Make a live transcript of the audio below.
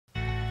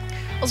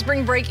Well,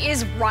 spring break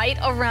is right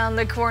around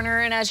the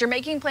corner, and as you're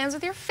making plans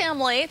with your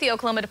family, the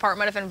Oklahoma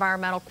Department of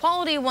Environmental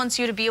Quality wants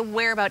you to be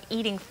aware about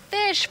eating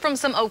fish from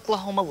some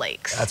Oklahoma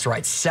lakes. That's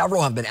right.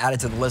 Several have been added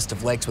to the list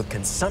of lakes with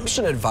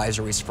consumption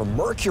advisories for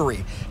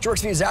mercury.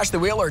 Jerks View's Ashley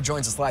Wheeler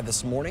joins us live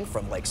this morning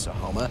from Lake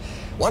Sohoma,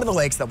 one of the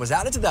lakes that was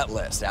added to that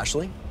list.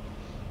 Ashley?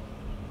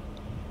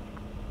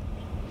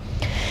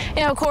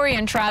 Corey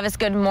and Travis,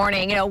 good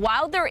morning.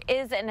 While there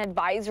is an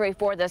advisory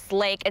for this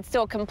lake, it's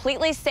still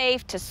completely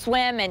safe to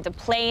swim and to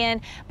play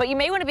in, but you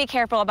may want to be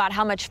careful about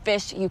how much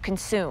fish you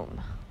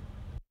consume.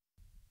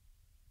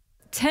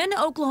 10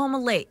 Oklahoma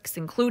lakes,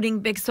 including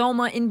Big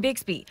Soma in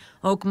Bixby,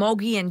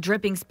 Okmulgee and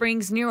Dripping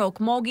Springs near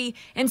Okmulgee,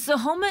 and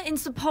Sohoma in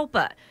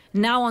Sapulpa,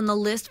 now on the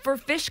list for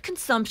fish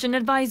consumption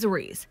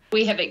advisories.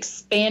 We have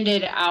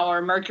expanded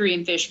our mercury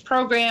in fish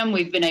program.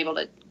 We've been able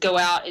to go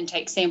out and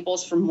take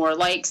samples from more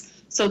lakes.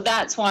 So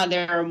that's why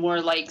there are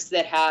more lakes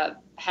that have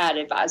had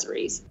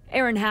advisories.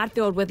 Aaron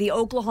Hatfield with the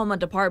Oklahoma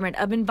Department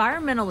of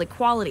Environmental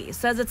Equality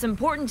says it's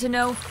important to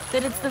know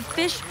that it's the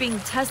fish being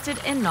tested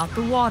and not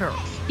the water.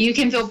 You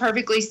can feel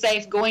perfectly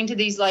safe going to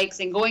these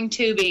lakes and going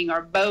tubing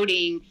or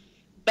boating,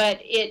 but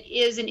it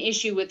is an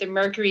issue with the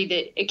mercury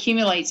that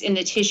accumulates in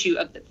the tissue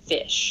of the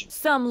fish.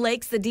 Some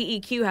lakes the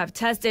DEQ have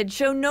tested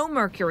show no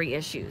mercury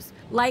issues,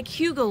 like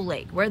Hugo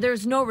Lake, where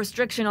there's no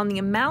restriction on the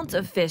amount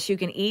of fish you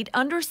can eat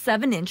under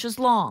 7 inches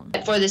long.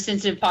 For the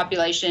sensitive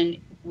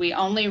population, we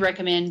only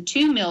recommend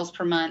 2 meals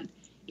per month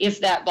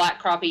if that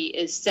black crappie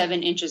is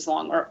 7 inches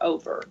long or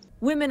over.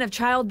 Women of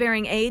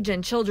childbearing age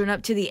and children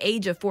up to the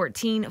age of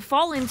 14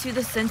 fall into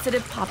the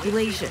sensitive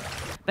population.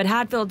 But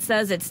Hatfield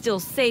says it's still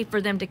safe for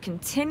them to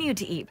continue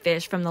to eat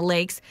fish from the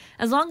lakes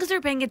as long as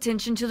they're paying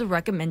attention to the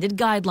recommended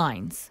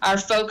guidelines. Our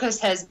focus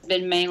has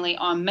been mainly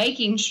on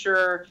making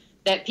sure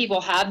that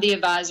people have the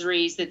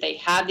advisories, that they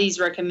have these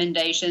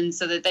recommendations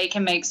so that they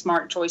can make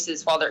smart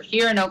choices while they're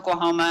here in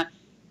Oklahoma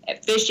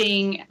at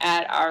fishing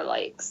at our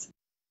lakes.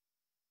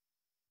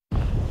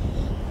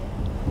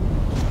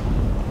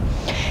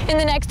 In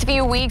the next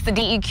few weeks, the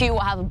DEQ will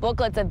have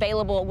booklets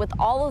available with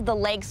all of the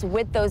lakes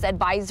with those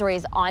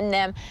advisories on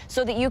them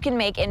so that you can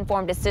make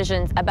informed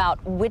decisions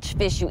about which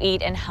fish you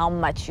eat and how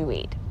much you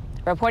eat.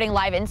 Reporting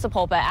live in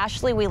Sapulpa,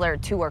 Ashley Wheeler,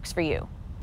 2 Works for You.